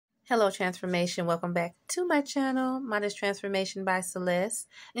Hello Transformation, welcome back to my channel. Mine is Transformation by Celeste.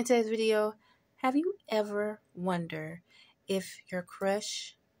 In today's video, have you ever wondered if your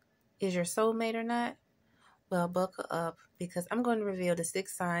crush is your soulmate or not? Well, buckle up because I'm going to reveal the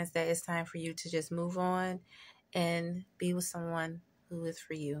 6 signs that it's time for you to just move on and be with someone who is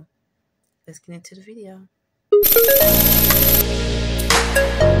for you. Let's get into the video.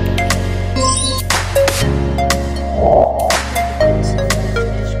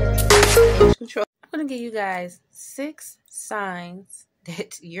 I'm going to give you guys 6 signs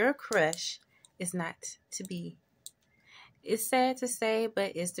that your crush is not to be. It's sad to say,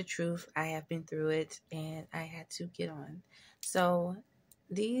 but it's the truth. I have been through it and I had to get on. So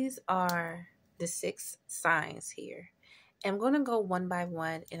these are the 6 signs here. I'm going to go one by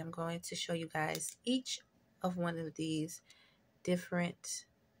one and I'm going to show you guys each of one of these different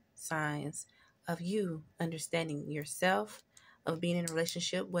signs of you understanding yourself, of being in a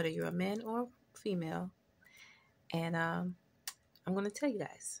relationship, whether you're a man or female. And I'm going to tell you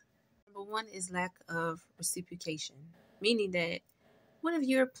guys. Number 1 is lack of reciprocation, meaning that what if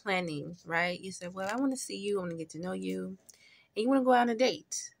you're planning, right? You said, well, I want to see you, I want to get to know you, and you want to go out on a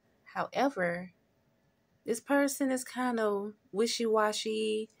date. However, this person is kind of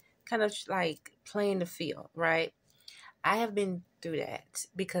wishy-washy, kind of like playing the field, right? I have been through that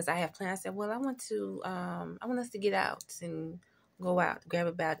because I have planned. I said, well, I want us to get out and go out, grab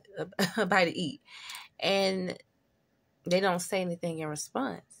a bite to eat. And they don't say anything in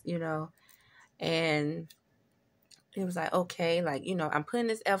response, and it was like, okay, like, I'm putting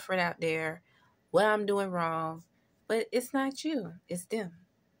this effort out there, what I'm doing wrong, but it's not you, it's them.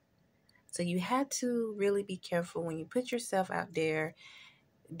 So you had to really be careful when you put yourself out there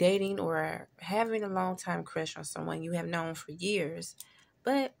dating or having a long time crush on someone you have known for years,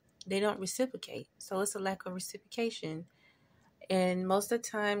 but they don't reciprocate. So it's a lack of reciprocation. And most of the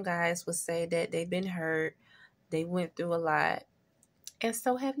time, guys will say that they've been hurt, they went through a lot, and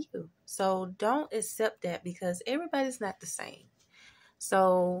so have you. So don't accept that because everybody's not the same.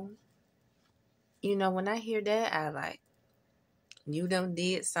 So, when I hear that, I like, you done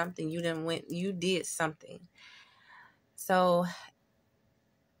did something, you did something. So,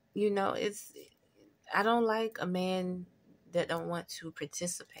 I don't like a man that don't want to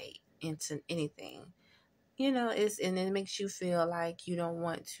participate into anything. And it makes you feel like you don't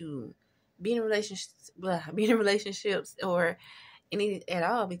want to be in relationships or any at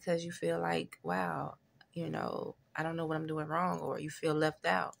all because you feel like, wow, I don't know what I'm doing wrong, or you feel left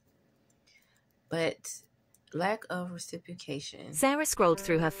out. But lack of reciprocation. Sarah scrolled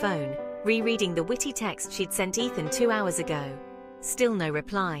through her phone, rereading the witty text she'd sent Ethan 2 hours ago. Still no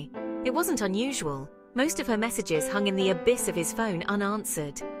reply. It wasn't unusual. Most of her messages hung in the abyss of his phone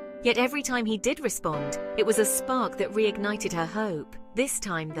unanswered. Yet every time he did respond, it was a spark that reignited her hope. This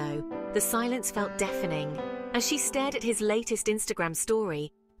time, though, the silence felt deafening. As she stared at his latest Instagram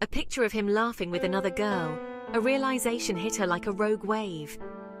story, a picture of him laughing with another girl, a realization hit her like a rogue wave.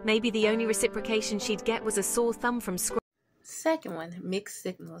 Maybe the only reciprocation she'd get was a sore thumb from scrolling. Second one, mixed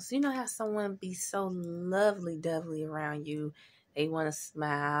signals. You know how someone be so lovely-dovely around you. They want to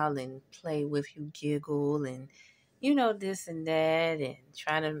smile and play with you, giggle, and this and that, and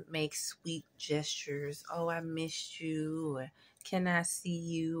trying to make sweet gestures. Oh, I missed you, or can I see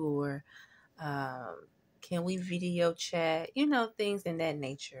you, or can we video chat? Things in that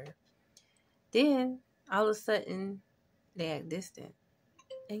nature. Then, all of a sudden, they act distant.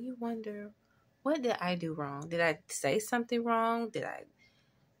 And you wonder, what did I do wrong? Did I say something wrong?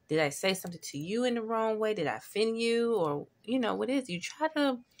 Did I say something to you in the wrong way? Did I offend you? Or, what is it? You try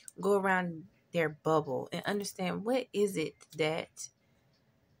to go around their bubble and understand what is it that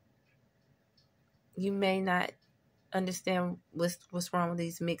you may not understand what's wrong with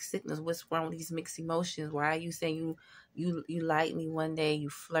these mixed signals, what's wrong with these mixed emotions. Why are you saying you like me one day, you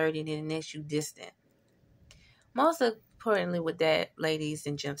flirting, and the next you distant? Most importantly with that, ladies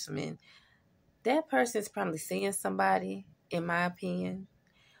and gentlemen, that person's probably seeing somebody, in my opinion,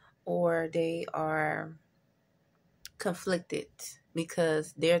 or they are conflicted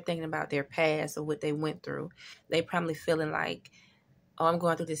because they're thinking about their past or what they went through. They probably feeling like, oh, I'm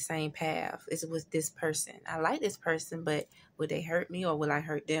going through the same path. It's with this person. I like this person, but would they hurt me or will I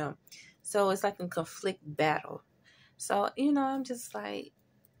hurt them? So it's like a conflict battle. So, I'm just like,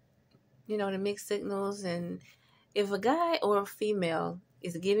 the mixed signals. And if a guy or a female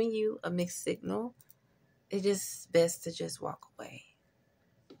is giving you a mixed signal, it's just best to just walk away.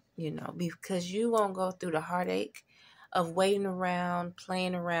 Because you won't go through the heartache of waiting around,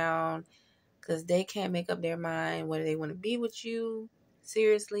 playing around, because they can't make up their mind whether they want to be with you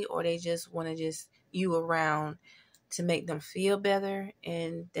seriously or they just want to you around to make them feel better,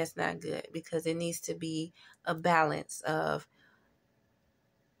 and that's not good, because it needs to be a balance of,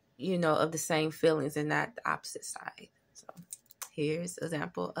 of the same feelings and not the opposite side. So here's an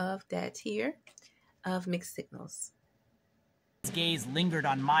example of that here, of mixed signals. His gaze lingered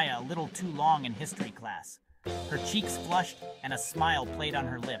on Maya a little too long in history class. Her cheeks flushed and a smile played on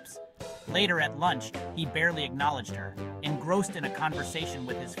her lips. Later at lunch, he barely acknowledged her, engrossed in a conversation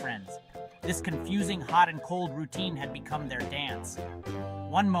with his friends. This confusing hot and cold routine had become their dance.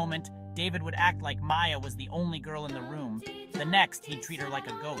 One moment, David would act like Maya was the only girl in the room. The next, he'd treat her like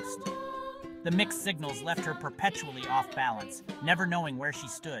a ghost. The mixed signals left her perpetually off balance, never knowing where she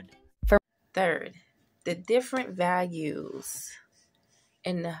stood. Third, the different values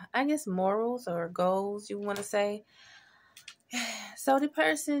and, I guess, morals or goals, you want to say. So the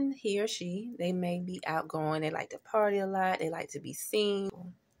person, he or she, they may be outgoing. They like to party a lot. They like to be seen.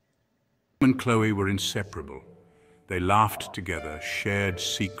 And Chloe were inseparable. They laughed together, shared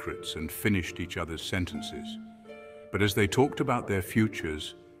secrets, and finished each other's sentences. But as they talked about their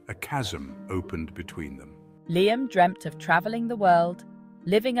futures, a chasm opened between them. Liam dreamt of traveling the world,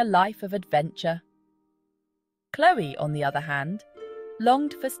 living a life of adventure. Chloe, on the other hand,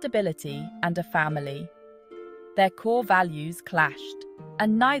 longed for stability and a family. Their core values clashed,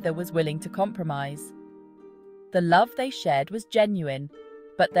 and neither was willing to compromise. The love they shared was genuine,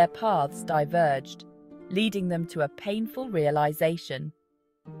 but their paths diverged, leading them to a painful realization.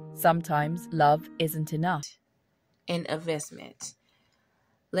 Sometimes love isn't enough. And investment.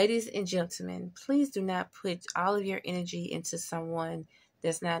 Ladies and gentlemen, please do not put all of your energy into someone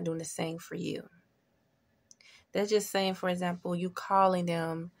that's not doing the same for you. That's just saying, for example, you calling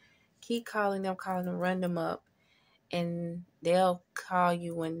them, keep calling them, run them up, and they'll call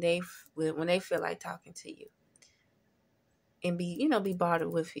you when they feel like talking to you, and be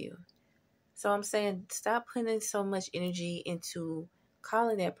bothered with you. So I'm saying, stop putting so much energy into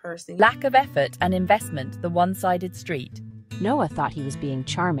calling that person. Lack of effort and investment, the one-sided street. Noah thought he was being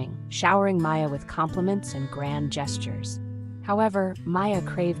charming, showering Maya with compliments and grand gestures. However, Maya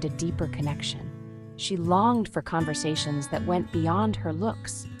craved a deeper connection. She longed for conversations that went beyond her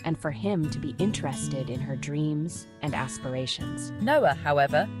looks and for him to be interested in her dreams and aspirations. Noah,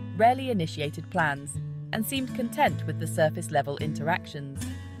 however, rarely initiated plans and seemed content with the surface-level interactions.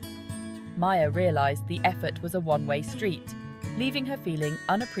 Maya realized the effort was a one-way street, leaving her feeling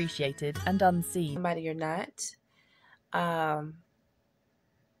unappreciated and unseen. Somebody or not. A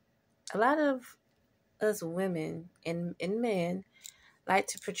lot of us women and men like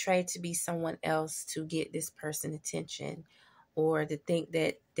to portray to be someone else to get this person attention, or to think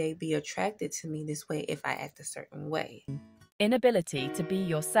that they be attracted to me this way if I act a certain way. Inability to be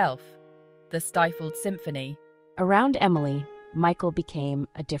yourself, the stifled symphony. Around Emily, Michael became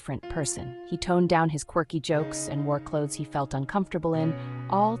a different person. He toned down his quirky jokes and wore clothes he felt uncomfortable in,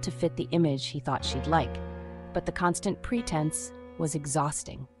 all to fit the image he thought she'd like. But the constant pretense was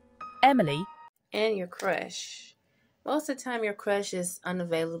exhausting. Emily. And your crush. Most of the time your crush is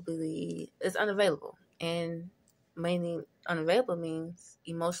unavailable. And mainly unavailable means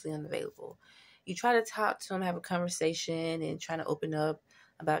emotionally unavailable. You try to talk to them, have a conversation, and try to open up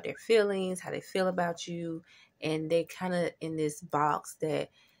about their feelings, how they feel about you, and they kind of in this box that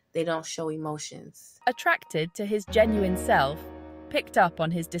they don't show emotions. Attracted to his genuine self, picked up on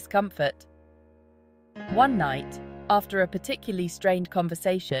his discomfort. One night, after a particularly strained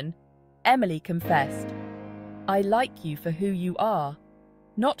conversation, Emily confessed, "I like you for who you are,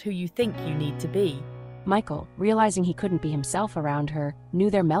 not who you think you need to be." Michael, realizing he couldn't be himself around her, knew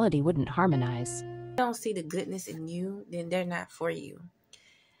their melody wouldn't harmonize. If they don't see the goodness in you, then they're not for you.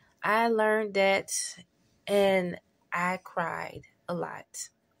 I learned that, and I cried a lot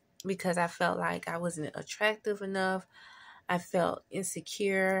because I felt like I wasn't attractive enough. I felt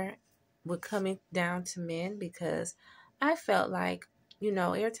insecure with coming down to men, because I felt like,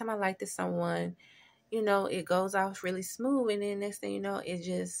 every time I liked someone, it goes off really smooth, and then next thing you know,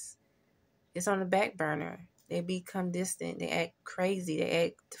 it's on the back burner. They become distant. They act crazy. They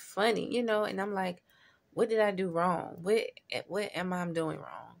act funny, and I'm like, what did I do wrong? What am I doing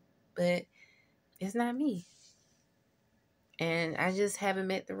wrong? But it's not me. And I just haven't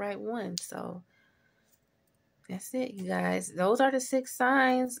met the right one. So that's it, you guys. Those are the 6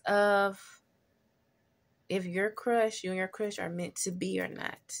 signs of if you and your crush are meant to be or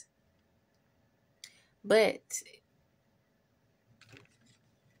not. But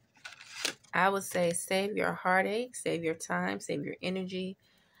I would say save your heartache, save your time, save your energy.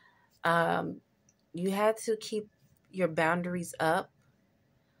 You have to keep your boundaries up.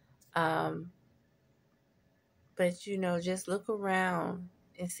 But, just look around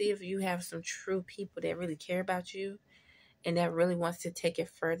and see if you have some true people that really care about you and that really wants to take it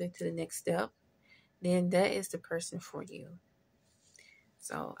further to the next step, then that is the person for you.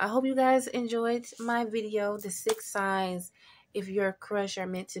 So I hope you guys enjoyed my video, the 6 signs if your crush are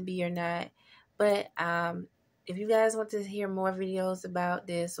meant to be or not. But if you guys want to hear more videos about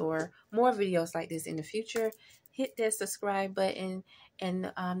this or more videos like this in the future, hit that subscribe button. And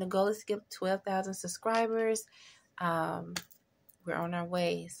the goal is to get 12,000 subscribers. We're on our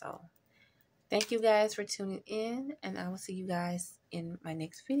way. So thank you guys for tuning in, and I will see you guys in my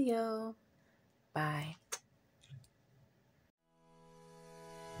next video. Bye.